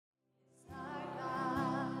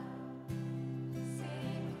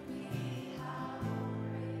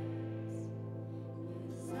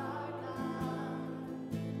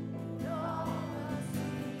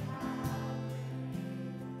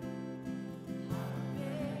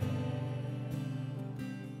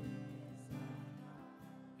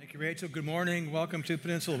Rachel. Good morning. Welcome to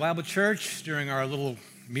Peninsula Bible Church. During our little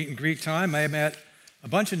meet and greet time, I met a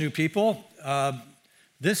bunch of new people.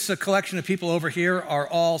 This collection of people over here are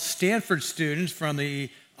all Stanford students from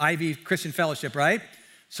the Ivy Christian Fellowship, right?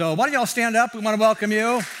 So why don't y'all stand up? We want to welcome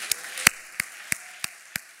you.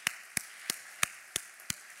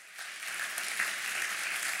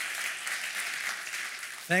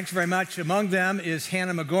 Thanks very much. Among them is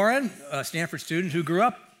Hannah McGoran, a Stanford student who grew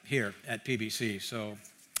up here at PBC. So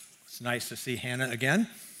it's nice to see Hannah again.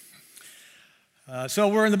 So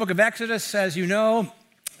we're in the book of Exodus, as you know,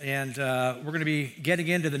 and we're going to be getting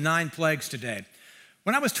into the 9 plagues today.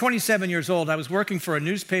 When I was 27 years old, I was working for a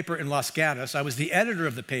newspaper in Los Gatos. I was the editor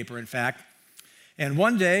of the paper, in fact. And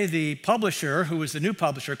one day, the publisher, who was the new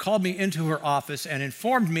publisher, called me into her office and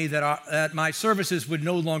informed me that my services would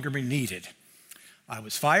no longer be needed. I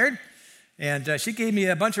was fired, and she gave me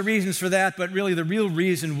a bunch of reasons for that, but really the real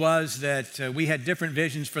reason was that we had different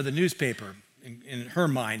visions for the newspaper, in her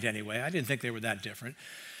mind anyway. I didn't think they were that different.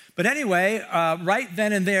 But anyway, right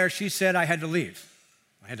then and there, she said I had to leave.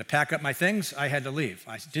 I had to pack up my things. I had to leave.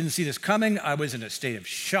 I didn't see this coming. I was in a state of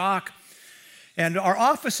shock. And our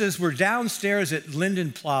offices were downstairs at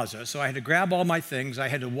Linden Plaza, so I had to grab all my things. I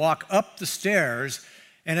had to walk up the stairs.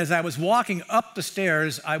 And as I was walking up the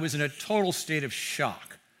stairs, I was in a total state of shock.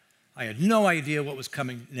 I had no idea what was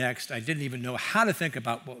coming next. I didn't even know how to think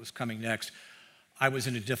about what was coming next. I was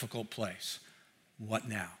in a difficult place. What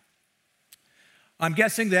now? I'm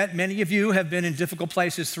guessing that many of you have been in difficult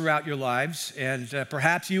places throughout your lives, and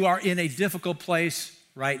perhaps you are in a difficult place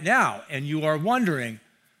right now, and you are wondering,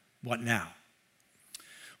 what now?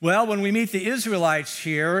 Well, when we meet the Israelites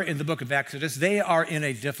here in the book of Exodus, they are in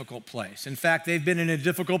a difficult place. In fact, they've been in a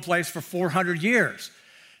difficult place for 400 years.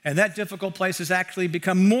 And that difficult place has actually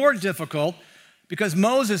become more difficult because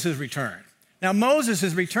Moses has returned. Now, Moses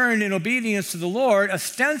has returned in obedience to the Lord,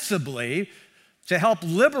 ostensibly to help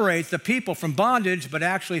liberate the people from bondage, but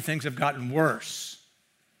actually things have gotten worse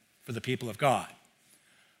for the people of God.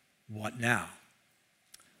 What now?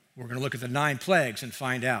 We're going to look at the 9 plagues and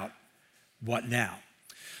find out what now.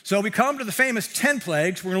 So we come to the famous 10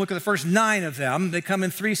 plagues. We're going to look at the first 9 of them. They come in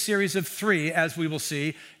 3 series of 3, as we will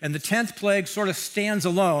see. And the 10th plague sort of stands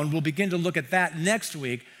alone. We'll begin to look at that next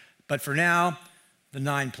week. But for now, the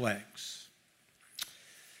 9 plagues.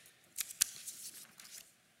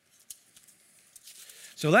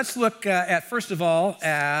 So let's look at, first of all,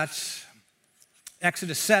 at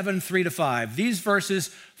Exodus 7, 3-5. These verses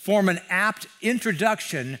form an apt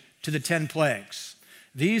introduction to the 10 plagues.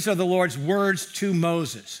 These are the Lord's words to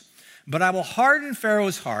Moses. But I will harden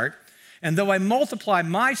Pharaoh's heart, and though I multiply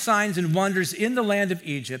my signs and wonders in the land of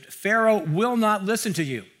Egypt, Pharaoh will not listen to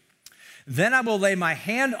you. Then I will lay my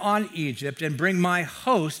hand on Egypt and bring my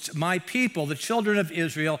hosts, my people, the children of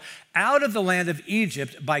Israel, out of the land of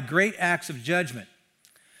Egypt by great acts of judgment.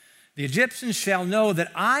 The Egyptians shall know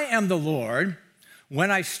that I am the Lord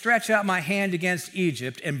when I stretch out my hand against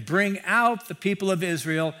Egypt and bring out the people of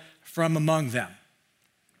Israel from among them.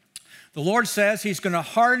 The Lord says he's going to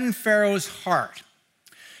harden Pharaoh's heart.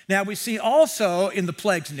 Now, we see also in the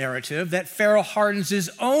plagues narrative that Pharaoh hardens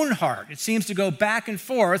his own heart. It seems to go back and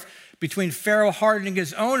forth between Pharaoh hardening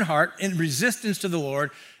his own heart in resistance to the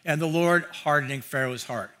Lord and the Lord hardening Pharaoh's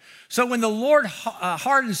heart. So when the Lord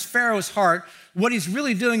hardens Pharaoh's heart, what he's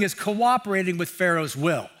really doing is cooperating with Pharaoh's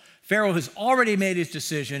will. Pharaoh has already made his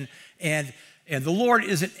decision, and the Lord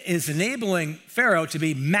is enabling Pharaoh to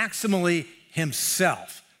be maximally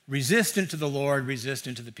himself. Resistant to the Lord,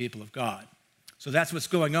 resistant to the people of God. So that's what's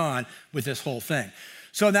going on with this whole thing.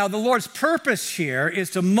 So now the Lord's purpose here is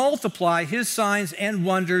to multiply his signs and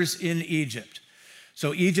wonders in Egypt.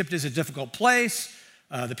 So Egypt is a difficult place.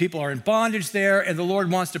 The people are in bondage there, and the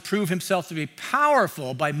Lord wants to prove himself to be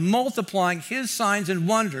powerful by multiplying his signs and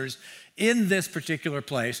wonders in this particular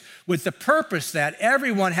place with the purpose that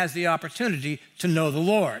everyone has the opportunity to know the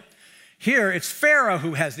Lord. Here, it's Pharaoh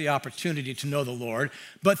who has the opportunity to know the Lord,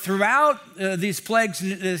 but throughout these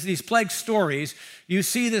plague stories, you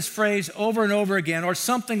see this phrase over and over again, or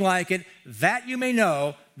something like it, that you may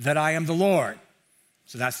know that I am the Lord.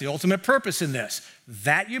 So that's the ultimate purpose in this,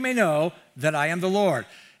 that you may know that I am the Lord,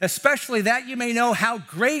 especially that you may know how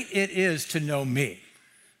great it is to know me.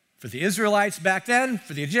 For the Israelites back then,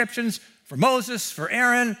 for the Egyptians, for Moses, for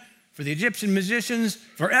Aaron, for the Egyptian musicians,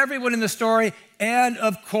 for everyone in the story, and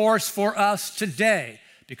of course for us today,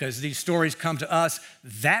 because these stories come to us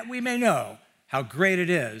that we may know how great it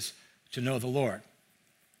is to know the Lord.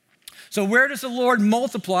 So where does the Lord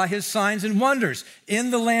multiply his signs and wonders? In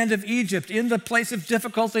the land of Egypt, in the place of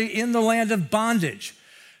difficulty, in the land of bondage.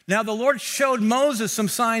 Now the Lord showed Moses some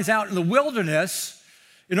signs out in the wilderness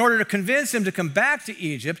in order to convince him to come back to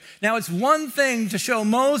Egypt. Now, it's one thing to show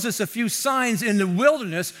Moses a few signs in the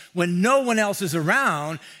wilderness when no one else is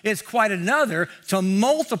around. It's quite another to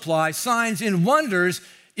multiply signs and wonders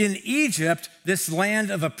in Egypt, this land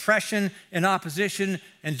of oppression and opposition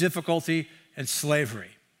and difficulty and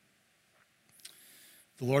slavery.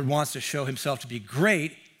 The Lord wants to show himself to be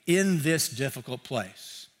great in this difficult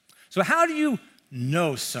place. So how do you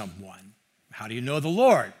know someone? How do you know the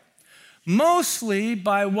Lord? Mostly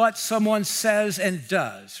by what someone says and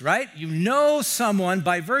does, right? You know someone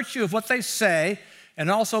by virtue of what they say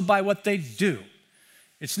and also by what they do.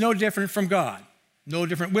 It's no different from God. No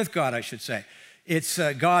different with God, I should say. It's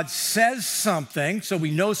God says something, so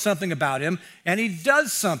we know something about him, and he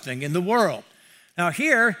does something in the world. Now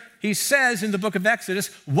here, he says in the book of Exodus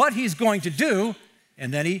what he's going to do,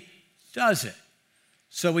 and then he does it.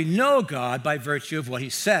 So we know God by virtue of what he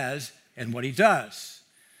says and what he does.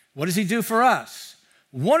 What does he do for us?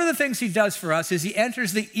 One of the things he does for us is he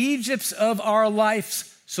enters the Egypts of our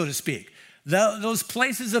lives, so to speak, those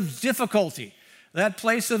places of difficulty, that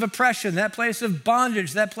place of oppression, that place of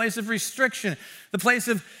bondage, that place of restriction, the place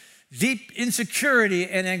of deep insecurity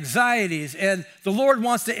and anxieties. And the Lord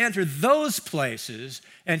wants to enter those places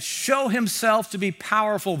and show himself to be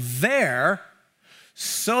powerful there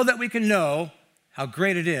so that we can know how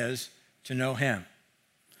great it is to know him.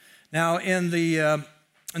 Now, in the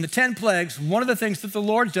 10 plagues, one of the things that the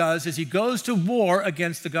Lord does is he goes to war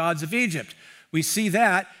against the gods of Egypt. We see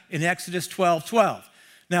that in Exodus 12:12.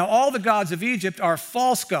 Now, all the gods of Egypt are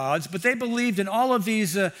false gods, but they believed in all of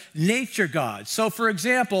these nature gods. So, for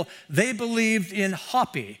example, they believed in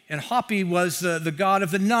Hapi, and Hapi was the god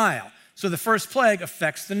of the Nile. So the first plague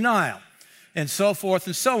affects the Nile, and so forth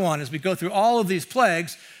and so on. As we go through all of these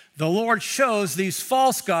plagues, the Lord shows these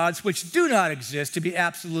false gods, which do not exist, to be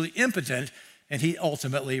absolutely impotent, and he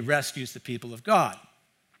ultimately rescues the people of God.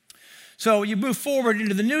 So you move forward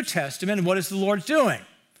into the New Testament, and what is the Lord doing?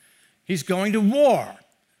 He's going to war.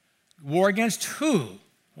 War against who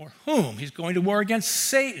or whom? He's going to war against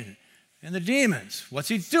Satan and the demons. What's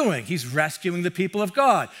he doing? He's rescuing the people of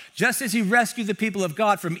God. Just as he rescued the people of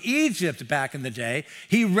God from Egypt back in the day,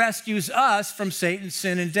 he rescues us from Satan,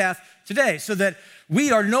 sin, and death today, so that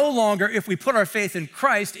we are no longer, if we put our faith in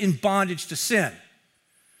Christ, in bondage to sin.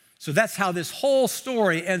 So that's how this whole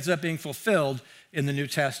story ends up being fulfilled in the New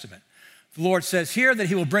Testament. The Lord says here that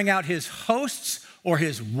he will bring out his hosts or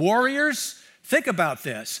his warriors. Think about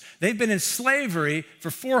this. They've been in slavery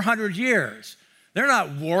for 400 years. They're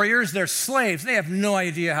not warriors, they're slaves. They have no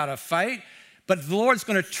idea how to fight, but the Lord's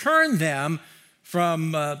going to turn them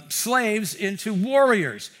from slaves into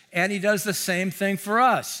warriors, and he does the same thing for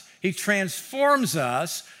us. He transforms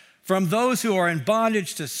us from those who are in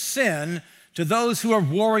bondage to sin to those who are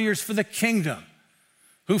warriors for the kingdom,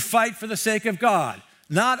 who fight for the sake of God.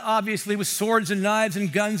 Not obviously with swords and knives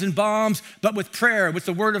and guns and bombs, but with prayer, with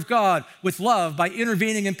the word of God, with love, by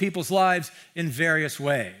intervening in people's lives in various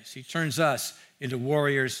ways. He turns us into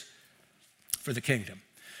warriors for the kingdom.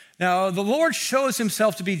 Now, the Lord shows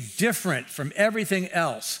himself to be different from everything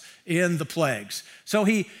else in the plagues. So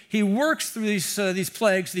he works through these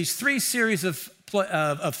plagues, these three series of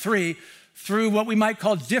three, through what we might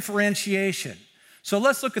call differentiation. So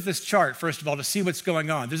let's look at this chart, first of all, to see what's going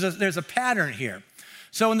on. There's a pattern here.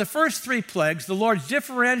 So in the first three plagues, the Lord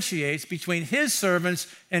differentiates between his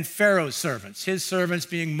servants and Pharaoh's servants, his servants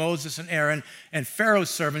being Moses and Aaron, and Pharaoh's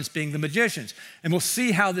servants being the magicians. And we'll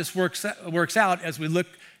see how this works out as we look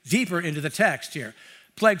deeper into the text here.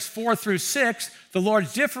 Plagues 4 through 6, the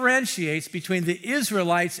Lord differentiates between the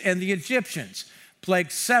Israelites and the Egyptians.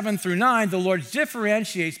 Plagues 7 through 9, the Lord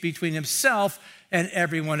differentiates between himself and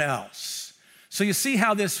everyone else. So you see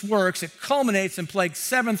how this works. It culminates in plagues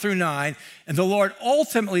 7 through 9, and the Lord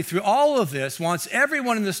ultimately, through all of this, wants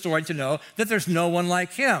everyone in the story to know that there's no one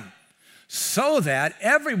like him, so that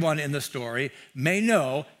everyone in the story may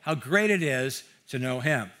know how great it is to know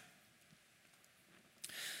him.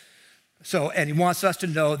 So, and he wants us to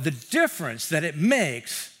know the difference that it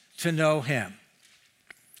makes to know him.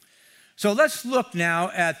 So let's look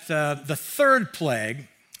now at the third plague.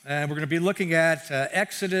 And we're going to be looking at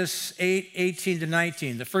Exodus 8:18 to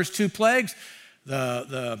 19. The first two plagues,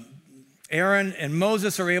 the Aaron and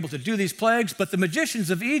Moses are able to do these plagues, but the magicians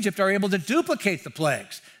of Egypt are able to duplicate the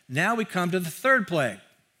plagues. Now we come to the third plague.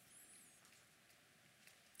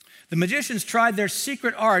 The magicians tried their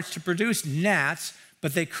secret arts to produce gnats,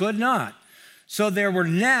 but they could not. So there were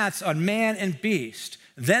gnats on man and beast.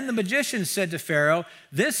 Then the magicians said to Pharaoh,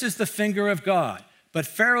 "This is the finger of God." But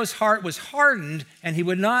Pharaoh's heart was hardened, and he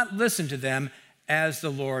would not listen to them as the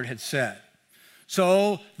Lord had said.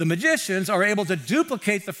 So the magicians are able to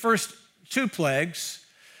duplicate the first two plagues,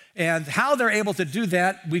 And how they're able to do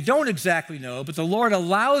that, we don't exactly know, but the Lord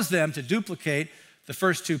allows them to duplicate the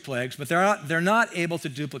first two plagues, but they're not able to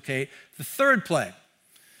duplicate the third plague.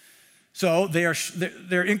 So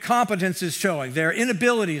their incompetence is showing, their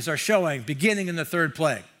inabilities are showing, beginning in the third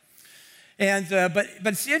plague. And but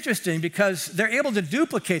it's interesting because they're able to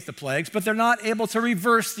duplicate the plagues, but they're not able to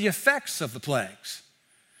reverse the effects of the plagues.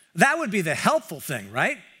 That would be the helpful thing,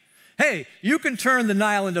 right? Hey, you can turn the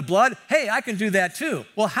Nile into blood. Hey, I can do that too.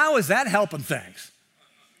 Well, how is that helping things?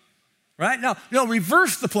 Right? No,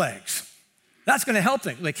 reverse the plagues. That's going to help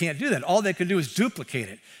things. They can't do that. All they can do is duplicate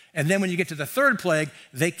it. And then when you get to the third plague,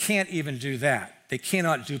 they can't even do that. They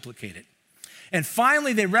cannot duplicate it. And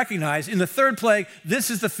finally, they recognize in the third plague, this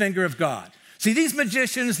is the finger of God. See, these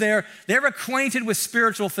magicians, they're acquainted with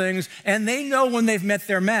spiritual things, and they know when they've met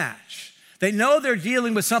their match. They know they're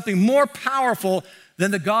dealing with something more powerful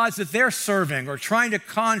than the gods that they're serving or trying to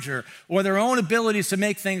conjure or their own abilities to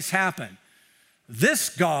make things happen. This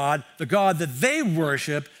God, the God that they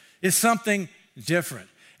worship, is something different.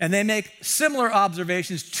 And they make similar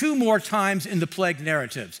observations 2 more times in the plague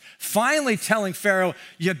narratives, finally telling Pharaoh,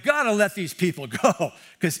 you gotta let these people go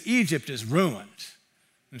because Egypt is ruined.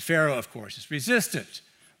 And Pharaoh, of course, is resistant.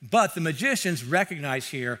 But the magicians recognize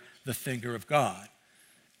here the finger of God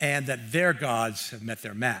and that their gods have met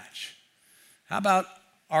their match. How about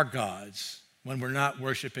our gods when we're not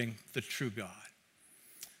worshiping the true God?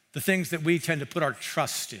 The things that we tend to put our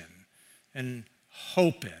trust in and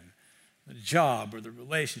hope in. The job or the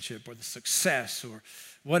relationship or the success or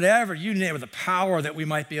whatever you name, or the power that we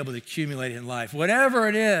might be able to accumulate in life, whatever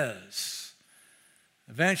it is,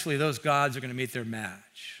 eventually those gods are going to meet their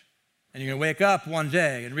match. And you're going to wake up one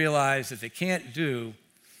day and realize that they can't do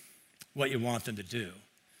what you want them to do.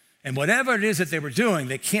 And whatever it is that they were doing,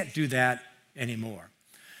 they can't do that anymore.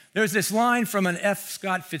 There's this line from an F.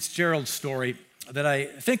 Scott Fitzgerald story that I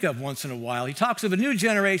think of once in a while. He talks of a new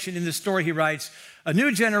generation in this story. He writes, a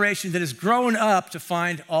new generation that has grown up to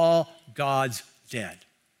find all gods dead.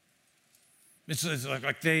 It's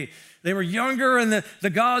like they were younger and the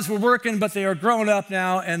gods were working, but they are grown up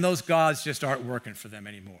now and those gods just aren't working for them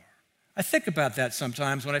anymore. I think about that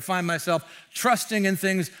sometimes when I find myself trusting in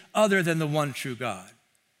things other than the one true God.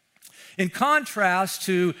 In contrast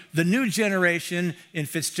to the new generation in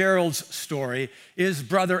Fitzgerald's story is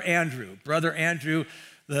Brother Andrew. Brother Andrew,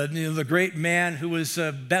 the great man who was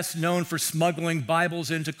best known for smuggling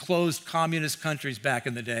Bibles into closed communist countries back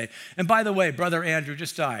in the day. And by the way, Brother Andrew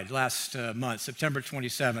just died last month, September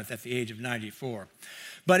 27th, at the age of 94.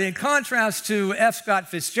 But in contrast to F. Scott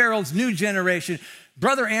Fitzgerald's new generation,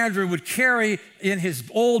 Brother Andrew would carry in his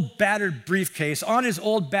old battered briefcase, on his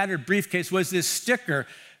old battered briefcase was this sticker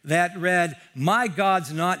that read, "My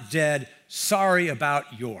God's not dead, sorry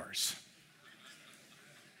about yours."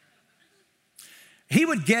 He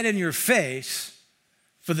would get in your face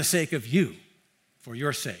for the sake of you, for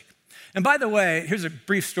your sake. And by the way, here's a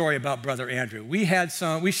brief story about Brother Andrew. We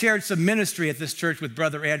shared some ministry at this church with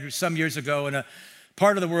Brother Andrew some years ago in a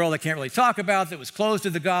part of the world I can't really talk about that was closed to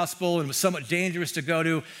the gospel and was somewhat dangerous to go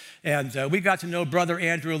to. And we got to know Brother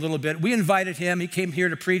Andrew a little bit. We invited him. He came here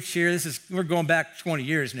to preach here. We're going back 20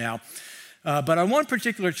 years now. But on one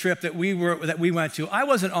particular trip that we went to, I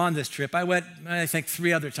wasn't on this trip. I went, I think,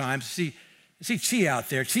 3 other times. See Chi out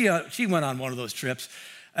there. Chi went on one of those trips.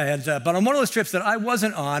 But on one of those trips that I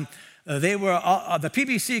wasn't on, the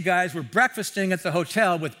PBC guys were breakfasting at the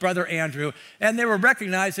hotel with Brother Andrew, and they were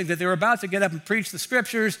recognizing that they were about to get up and preach the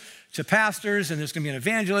scriptures to pastors, and there's going to be an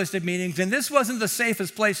evangelistic meeting, and this wasn't the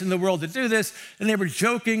safest place in the world to do this, and they were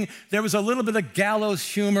joking. There was a little bit of gallows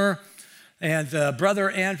humor, and Brother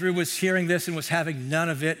Andrew was hearing this and was having none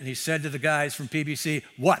of it, and he said to the guys from PBC,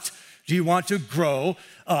 "What? Do you want to grow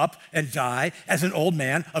up and die as an old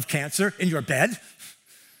man of cancer in your bed?"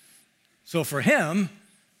 So for him,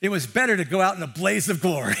 it was better to go out in a blaze of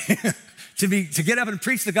glory, to get up and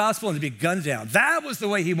preach the gospel and to be gunned down. That was the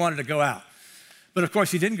way he wanted to go out. But of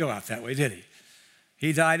course, he didn't go out that way, did he?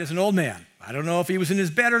 He died as an old man. I don't know if he was in his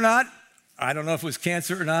bed or not. I don't know if it was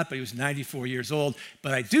cancer or not, but he was 94 years old.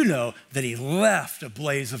 But I do know that he left a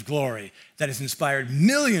blaze of glory that has inspired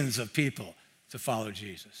millions of people to follow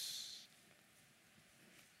Jesus.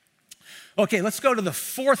 Okay, let's go to the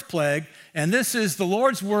 4th plague, and this is the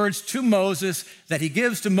Lord's words to Moses that he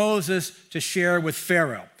gives to Moses to share with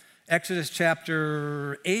Pharaoh. Exodus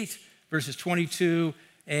chapter 8, verses 22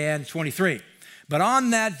 and 23. "But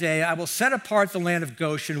on that day I will set apart the land of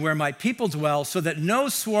Goshen where my people dwell, so that no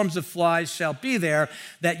swarms of flies shall be there,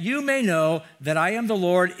 that you may know that I am the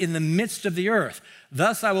Lord in the midst of the earth.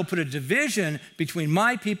 Thus I will put a division between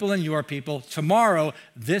my people and your people. Tomorrow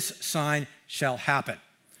this sign shall happen."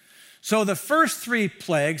 So the first 3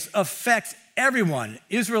 plagues affect everyone,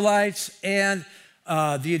 Israelites and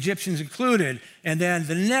the Egyptians included. And then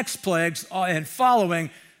the next plagues and following,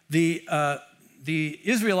 the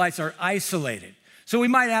Israelites are isolated. So we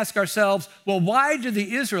might ask ourselves, well, why do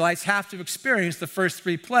the Israelites have to experience the first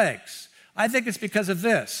 3 plagues? I think it's because of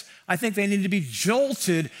this. I think they need to be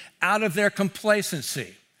jolted out of their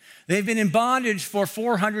complacency. They've been in bondage for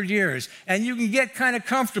 400 years, and you can get kind of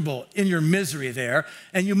comfortable in your misery there,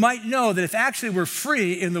 and you might know that if actually we're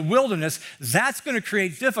free in the wilderness, that's going to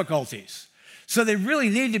create difficulties. So they really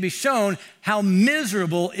need to be shown how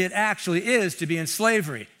miserable it actually is to be in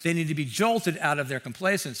slavery. They need to be jolted out of their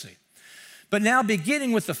complacency. But now,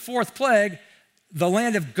 beginning with the 4th plague, the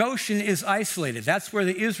land of Goshen is isolated. That's where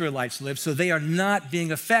the Israelites live, so they are not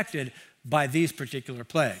being affected by these particular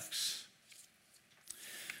plagues.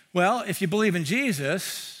 Well, if you believe in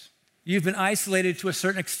Jesus, you've been isolated to a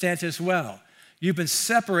certain extent as well. You've been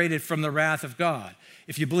separated from the wrath of God.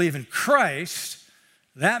 If you believe in Christ,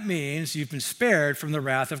 that means you've been spared from the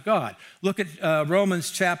wrath of God. Look at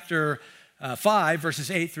Romans chapter 5,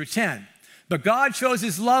 verses 8 through 10. But God shows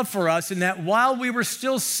his love for us in that while we were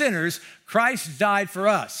still sinners, Christ died for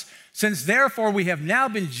us. Since therefore we have now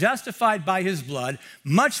been justified by his blood,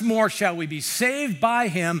 much more shall we be saved by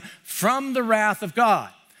him from the wrath of God.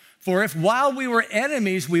 For if while we were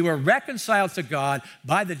enemies, we were reconciled to God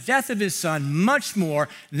by the death of his Son, much more,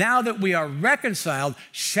 now that we are reconciled,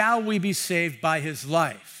 shall we be saved by his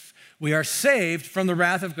life. We are saved from the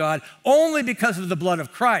wrath of God only because of the blood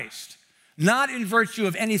of Christ, not in virtue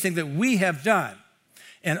of anything that we have done.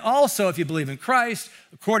 And also, if you believe in Christ,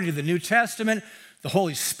 according to the New Testament, the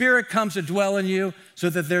Holy Spirit comes to dwell in you,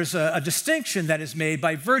 so that there's a distinction that is made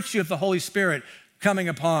by virtue of the Holy Spirit coming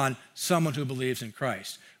upon someone who believes in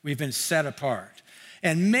Christ. We've been set apart.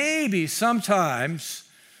 And maybe sometimes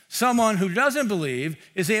someone who doesn't believe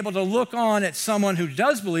is able to look on at someone who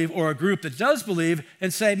does believe, or a group that does believe,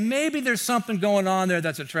 and say, maybe there's something going on there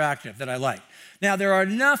that's attractive, that I like. Now, there are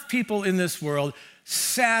enough people in this world,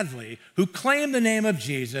 sadly, who claim the name of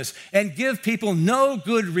Jesus and give people no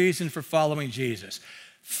good reason for following Jesus.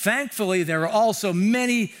 Thankfully, there are also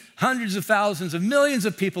many hundreds of thousands of millions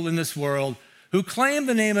of people in this world who claim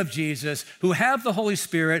the name of Jesus, who have the Holy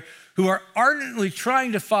Spirit, who are ardently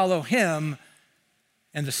trying to follow him,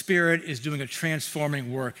 and the Spirit is doing a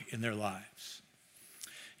transforming work in their lives.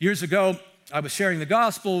 Years ago, I was sharing the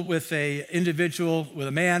gospel with an individual, with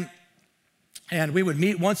a man, and we would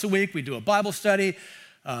meet once a week. We'd do a Bible study.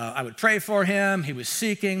 I would pray for him. He was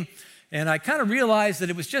seeking. And I kind of realized that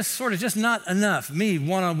it was just not enough, me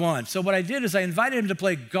one-on-one. So what I did is I invited him to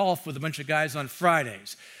play golf with a bunch of guys on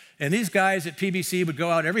Fridays. And these guys at PBC would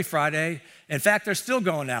go out every Friday. In fact, they're still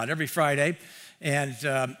going out every Friday. And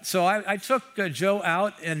so I took Joe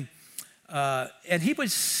out, and he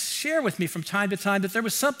would share with me from time to time that there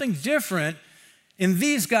was something different in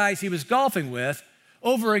these guys he was golfing with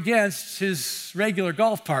over against his regular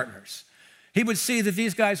golf partners. He would see that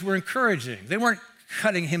these guys were encouraging. They weren't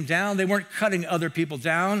cutting him down. They weren't cutting other people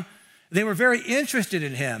down. They were very interested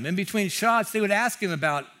in him. In between shots, they would ask him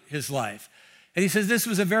about his life. And he says this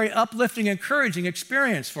was a very uplifting, encouraging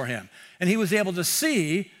experience for him. And he was able to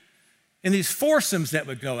see in these foursomes that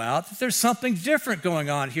would go out that there's something different going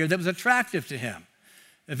on here that was attractive to him.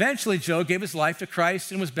 Eventually, Joe gave his life to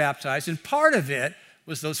Christ and was baptized, and part of it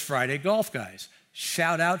was those Friday golf guys.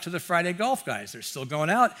 Shout out to the Friday golf guys. They're still going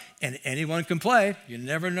out, and anyone can play. You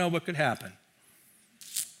never know what could happen.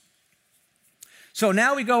 So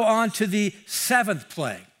now we go on to the 7th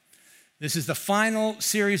plague. This is the final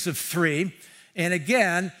series of 3. And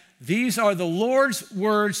again, these are the Lord's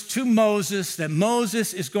words to Moses that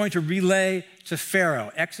Moses is going to relay to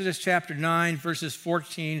Pharaoh. Exodus chapter 9, verses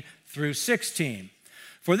 14 through 16.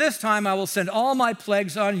 For this time I will send all my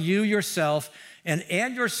plagues on you yourself and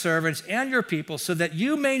your servants and your people, so that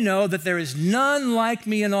you may know that there is none like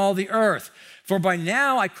me in all the earth. For by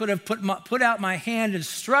now I could have put out my hand and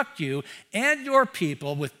struck you and your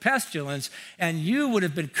people with pestilence, and you would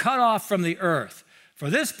have been cut off from the earth. For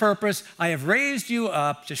this purpose I have raised you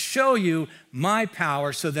up to show you my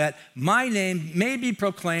power, so that my name may be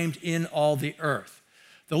proclaimed in all the earth.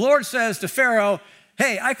 The Lord says to Pharaoh,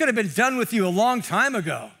 hey, I could have been done with you a long time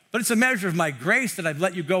ago, but it's a measure of my grace that I've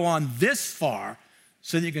let you go on this far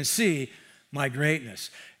so that you can see my greatness.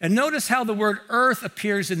 And notice how the word earth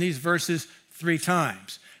appears in these verses 3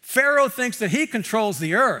 times. Pharaoh thinks that he controls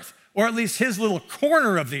the earth, or at least his little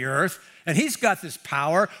corner of the earth, and he's got this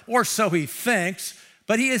power, or so he thinks,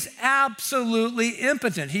 but he is absolutely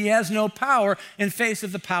impotent. He has no power in face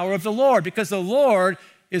of the power of the Lord, because the Lord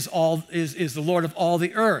is the Lord of all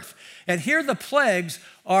the earth. And here the plagues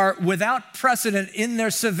are without precedent in their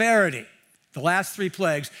severity, the last 3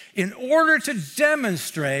 plagues, in order to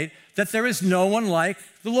demonstrate that there is no one like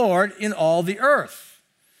the Lord in all the earth,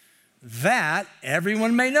 that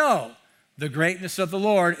everyone may know the greatness of the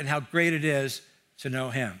Lord and how great it is to know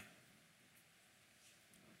him.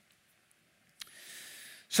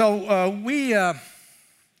 So we tend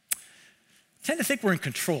to think we're in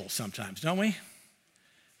control sometimes, don't we?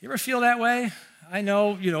 You ever feel that way? I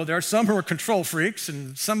know, there are some who are control freaks,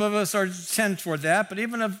 and some of us tend toward that, but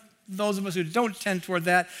even of those of us who don't tend toward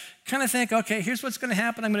that kind of think, okay, here's what's going to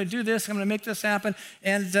happen. I'm going to do this. I'm going to make this happen.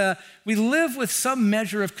 And we live with some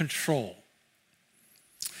measure of control.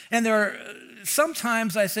 And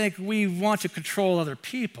sometimes I think we want to control other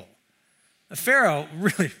people. Pharaoh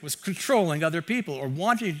really was controlling other people or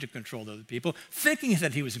wanting to control other people, thinking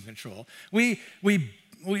that he was in control. We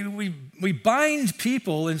bind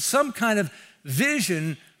people in some kind of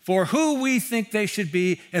vision for who we think they should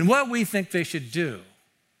be and what we think they should do.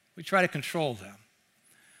 We try to control them.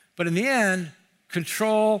 But in the end,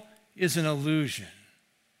 control is an illusion,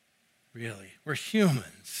 really. We're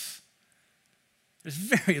humans. There's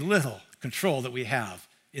very little control that we have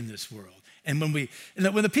in this world. And when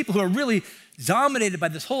the people who are really dominated by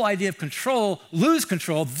this whole idea of control lose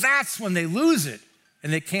control, that's when they lose it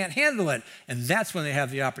and they can't handle it. And that's when they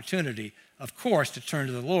have the opportunity, of course, to turn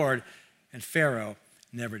to the Lord, and Pharaoh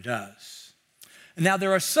never does. And now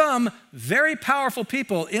there are some very powerful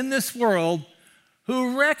people in this world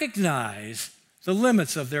who recognize the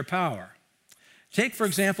limits of their power. Take, for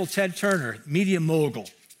example, Ted Turner, media mogul.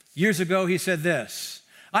 Years ago, he said this: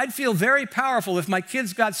 "I'd feel very powerful if my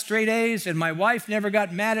kids got straight A's and my wife never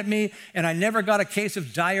got mad at me and I never got a case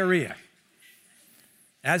of diarrhea.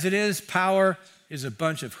 As it is, power is a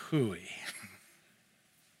bunch of hooey."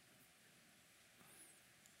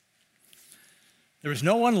 There is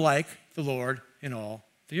no one like the Lord in all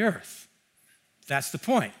the earth. That's the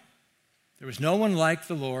point. There is no one like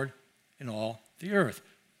the Lord in all the earth.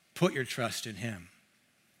 Put your trust in him.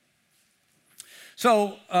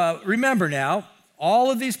 So remember now,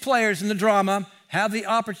 all of these players in the drama have the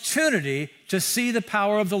opportunity to see the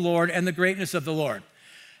power of the Lord and the greatness of the Lord.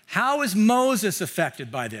 How is Moses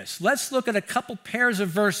affected by this? Let's look at a couple pairs of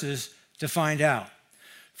verses to find out.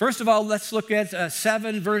 First of all, let's look at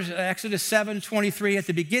Exodus 7:23 at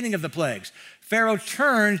the beginning of the plagues. Pharaoh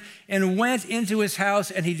turned and went into his house,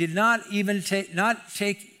 and he did not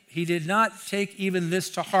take even this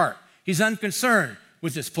to heart. He's unconcerned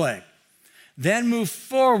with this plague. Then move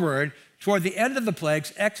forward toward the end of the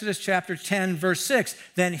plagues, Exodus chapter 10, verse 6.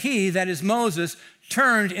 Then he, that is Moses,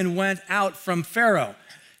 turned and went out from Pharaoh.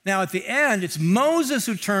 Now at the end, it's Moses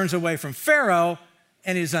who turns away from Pharaoh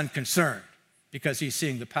and is unconcerned because he's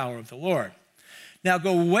seeing the power of the Lord. Now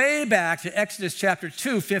go way back to Exodus chapter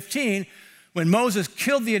 2, 15, when Moses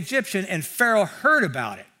killed the Egyptian and Pharaoh heard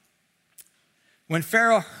about it. When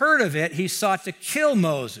Pharaoh heard of it, he sought to kill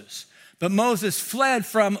Moses. But Moses fled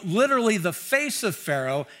from literally the face of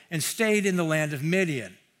Pharaoh and stayed in the land of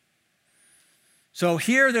Midian. So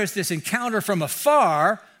here there's this encounter from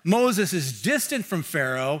afar. Moses is distant from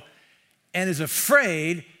Pharaoh and is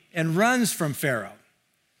afraid and runs from Pharaoh.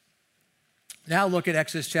 Now look at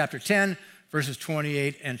Exodus chapter 10, verses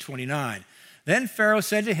 28 and 29. Then Pharaoh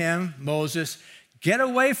said to him, Moses, "Get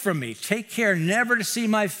away from me. Take care never to see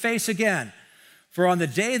my face again. For on the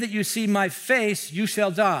day that you see my face, you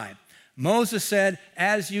shall die." Moses said,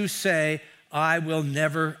 "As you say, I will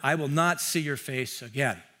not see your face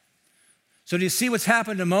again." So do you see what's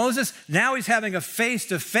happened to Moses? Now he's having a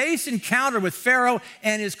face-to-face encounter with Pharaoh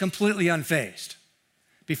and is completely unfazed.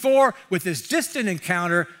 Before, with this distant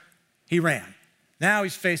encounter, he ran. Now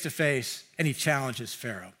he's face-to-face and he challenges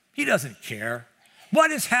Pharaoh. He doesn't care.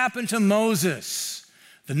 What has happened to Moses?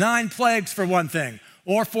 The 9 plagues for one thing,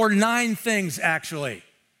 or for 9 things actually.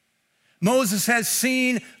 Moses has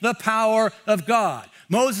seen the power of God.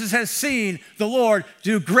 Moses has seen the Lord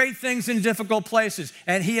do great things in difficult places,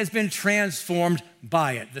 and he has been transformed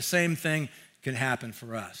by it. The same thing can happen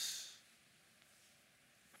for us.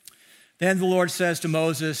 Then the Lord says to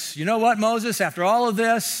Moses, "You know what, Moses, after all of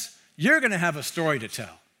this, you're going to have a story to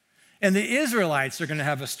tell. And the Israelites are going to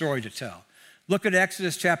have a story to tell." Look at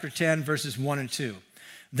Exodus chapter 10, verses 1 and 2.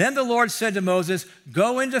 Then the Lord said to Moses,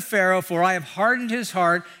 "Go into Pharaoh, for I have hardened his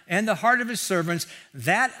heart and the heart of his servants,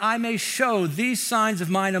 that I may show these signs of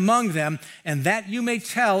mine among them, and that you may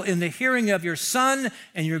tell in the hearing of your son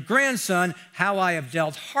and your grandson how I have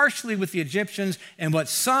dealt harshly with the Egyptians and what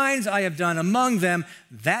signs I have done among them,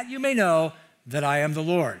 that you may know that I am the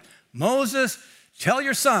Lord." Moses, tell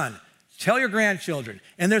your son, Tell your grandchildren.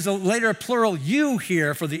 And there's later a plural you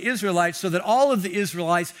here for the Israelites so that all of the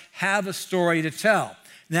Israelites have a story to tell.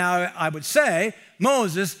 Now, I would say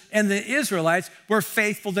Moses and the Israelites were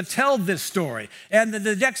faithful to tell this story. And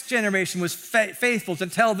the next generation was faithful to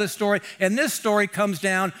tell this story. And this story comes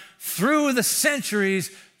down through the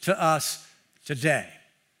centuries to us today.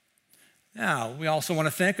 Now, we also want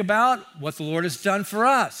to think about what the Lord has done for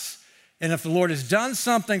us. And if the Lord has done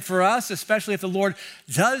something for us, especially if the Lord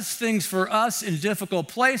does things for us in difficult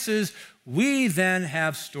places, we then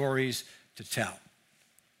have stories to tell.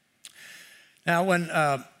 Now, when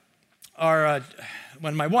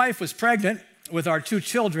my wife was pregnant with our 2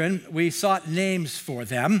 children, we sought names for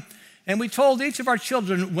them. And we told each of our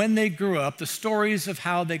children when they grew up the stories of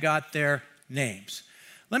how they got their names.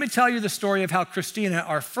 Let me tell you the story of how Christina,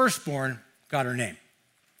 our firstborn, got her name.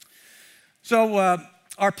 So,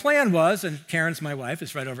 our plan was, and Karen's my wife,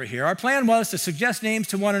 is right over here. Our plan was to suggest names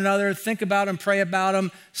to one another, think about them, pray about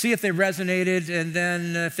them, see if they resonated, and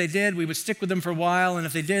then if they did, we would stick with them for a while, and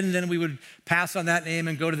if they didn't, then we would pass on that name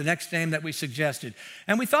and go to the next name that we suggested.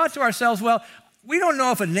 And we thought to ourselves, well, we don't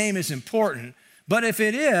know if a name is important, but if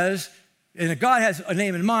it is, and if God has a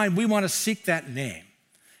name in mind, we want to seek that name.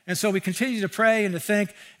 And so we continued to pray and to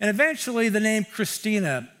think, and eventually the name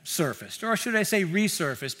Christina surfaced, or should I say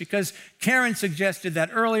resurfaced, because Karen suggested that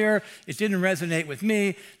earlier. It didn't resonate with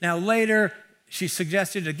me. Now later, she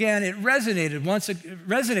suggested again. It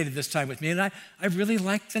resonated this time with me, and I really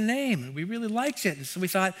liked the name, and we really liked it. And so we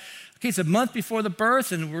thought, okay, it's a month before the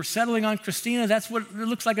birth, and we're settling on Christina. That's what it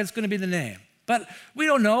looks like it's going to be the name. But we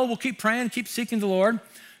don't know. We'll keep praying, keep seeking the Lord.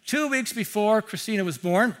 2 weeks before Christina was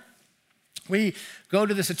born, we go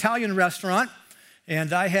to this Italian restaurant,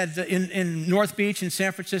 and I had in North Beach in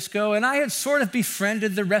San Francisco, and I had sort of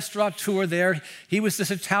befriended the restaurateur there. He was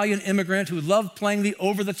this Italian immigrant who loved playing the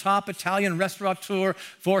over-the-top Italian restaurateur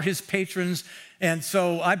for his patrons. And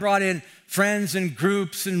so I brought in friends and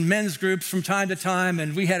groups and men's groups from time to time,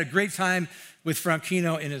 and we had a great time with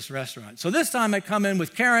Franchino in his restaurant. So this time I come in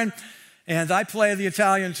with Karen, and I play the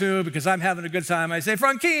Italian too because I'm having a good time. I say,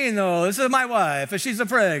 Franchino, this is my wife, and she's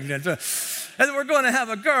pregnant, and we're going to have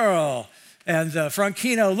a girl. And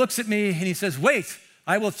Franchino looks at me, and he says, wait,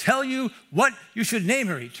 I will tell you what you should name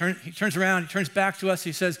her. He turns around, he turns back to us,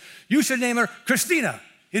 he says, you should name her Christina.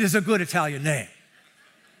 It is a good Italian name.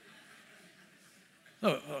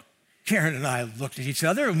 So, Karen and I looked at each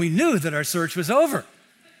other, and we knew that our search was over.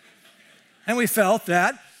 And we felt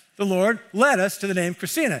that the Lord led us to the name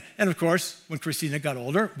Christina. And of course, when Christina got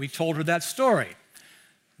older, we told her that story.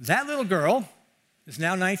 That little girl is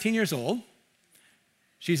now 19 years old.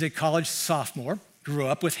 She's a college sophomore. Grew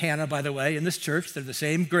up with Hannah, by the way, in this church. They're the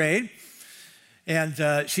same grade.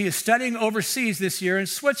 And she is studying overseas this year in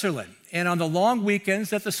Switzerland. And on the long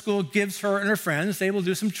weekends that the school gives her and her friends, they will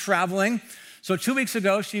do some traveling. So 2 weeks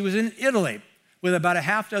ago, she was in Italy with about a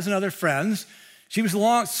half dozen other friends. She was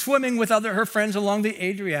swimming with her friends along the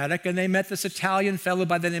Adriatic, and they met this Italian fellow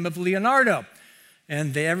by the name of Leonardo.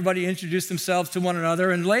 And everybody introduced themselves to one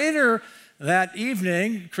another. And later that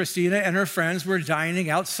evening, Christina and her friends were dining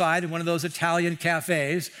outside in one of those Italian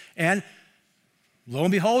cafes. And lo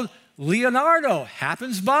and behold, Leonardo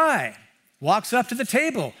happens by, walks up to the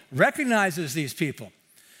table, recognizes these people.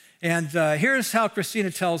 And here's how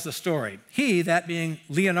Christina tells the story. He, that being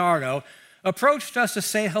Leonardo, approached us to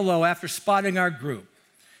say hello after spotting our group.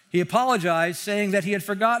 He apologized, saying that he had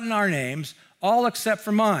forgotten our names, all except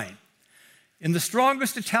for mine. In the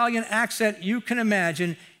strongest Italian accent you can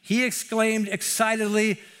imagine, he exclaimed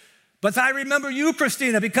excitedly, but I remember you,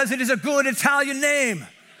 Christina, because it is a good Italian name.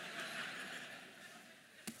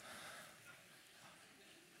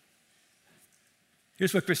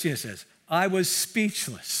 Here's what Christina says. I was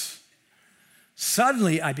speechless.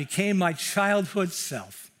 Suddenly, I became my childhood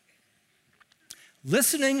self,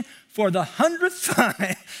 listening for the 100th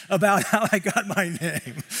time about how I got my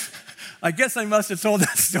name. I guess I must have told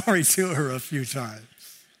that story to her a few times.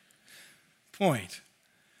 Point.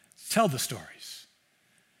 Tell the stories.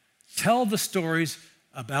 Tell the stories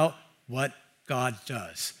about what God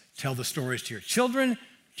does. Tell the stories to your children,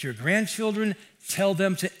 to your grandchildren. Tell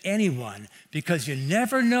them to anyone, because you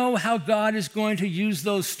never know how God is going to use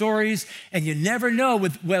those stories, and you never know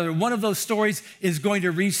whether one of those stories is going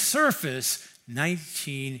to resurface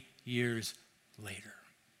 19 years later.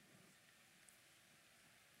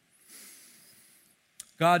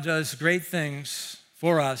 God does great things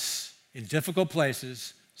for us in difficult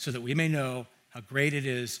places so that we may know how great it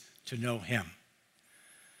is to know him.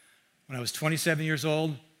 When I was 27 years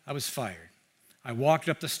old, I was fired. I walked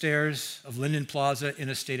up the stairs of Linden Plaza in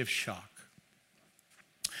a state of shock.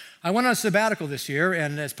 I went on a sabbatical this year,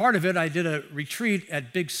 and as part of it, I did a retreat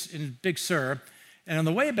in Big Sur. And on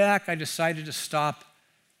the way back, I decided to stop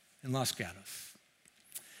in Los Gatos.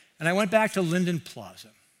 And I went back to Linden Plaza.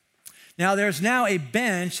 Now, there's now a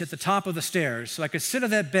bench at the top of the stairs, so I could sit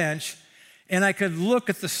on that bench and I could look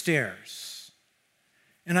at the stairs.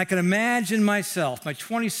 And I could imagine myself, my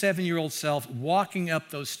 27-year-old self, walking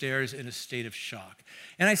up those stairs in a state of shock.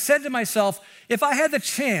 And I said to myself, if I had the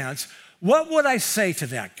chance, what would I say to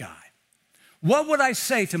that guy? What would I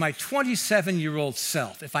say to my 27-year-old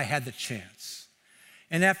self if I had the chance?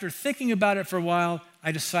 And after thinking about it for a while,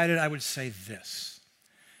 I decided I would say this: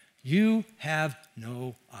 you have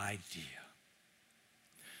no idea.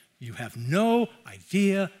 You have no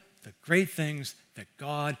idea the great things that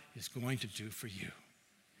God is going to do for you.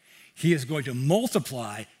 He is going to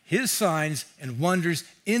multiply his signs and wonders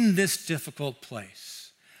in this difficult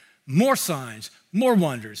place. More signs, more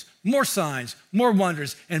wonders, more signs, more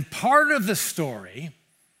wonders. And part of the story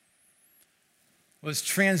was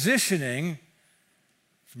transitioning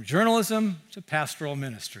from journalism to pastoral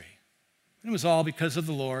ministry. And it was all because of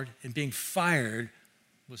the Lord, and being fired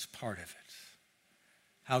was part of it.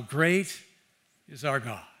 How great is our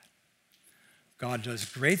God. God does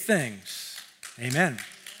great things. Amen.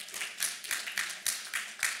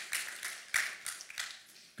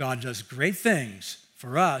 God does great things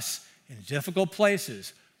for us in difficult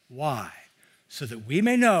places. Why? So that we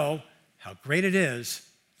may know how great it is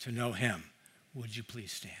to know him. Would you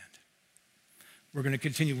please stand? We're going to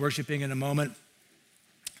continue worshiping in a moment.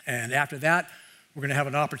 And after that, we're going to have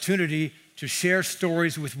an opportunity to share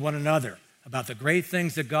stories with one another about the great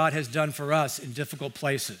things that God has done for us in difficult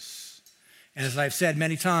places. And as I've said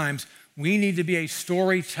many times, we need to be a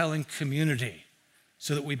storytelling community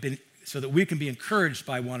so that we can be encouraged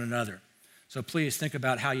by one another. So please think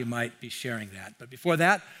about how you might be sharing that. But before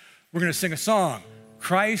that, we're going to sing a song.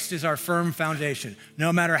 Christ is our firm foundation.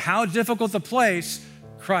 No matter how difficult the place,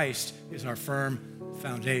 Christ is our firm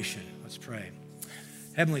foundation. Let's pray.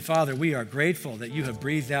 Heavenly Father, we are grateful that you have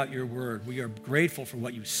breathed out your word. We are grateful for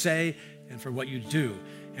what you say and for what you do.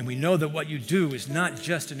 And we know that what you do is not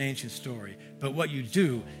just an ancient story, but what you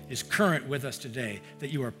do is current with us today, that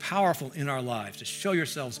you are powerful in our lives, to show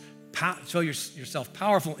yourself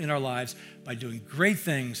powerful in our lives by doing great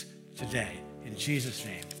things today. In Jesus'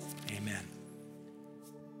 name, amen.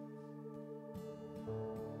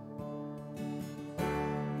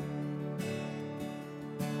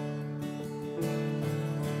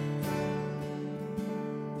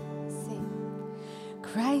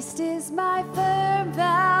 Christ is my firm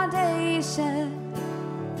foundation,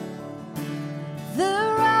 the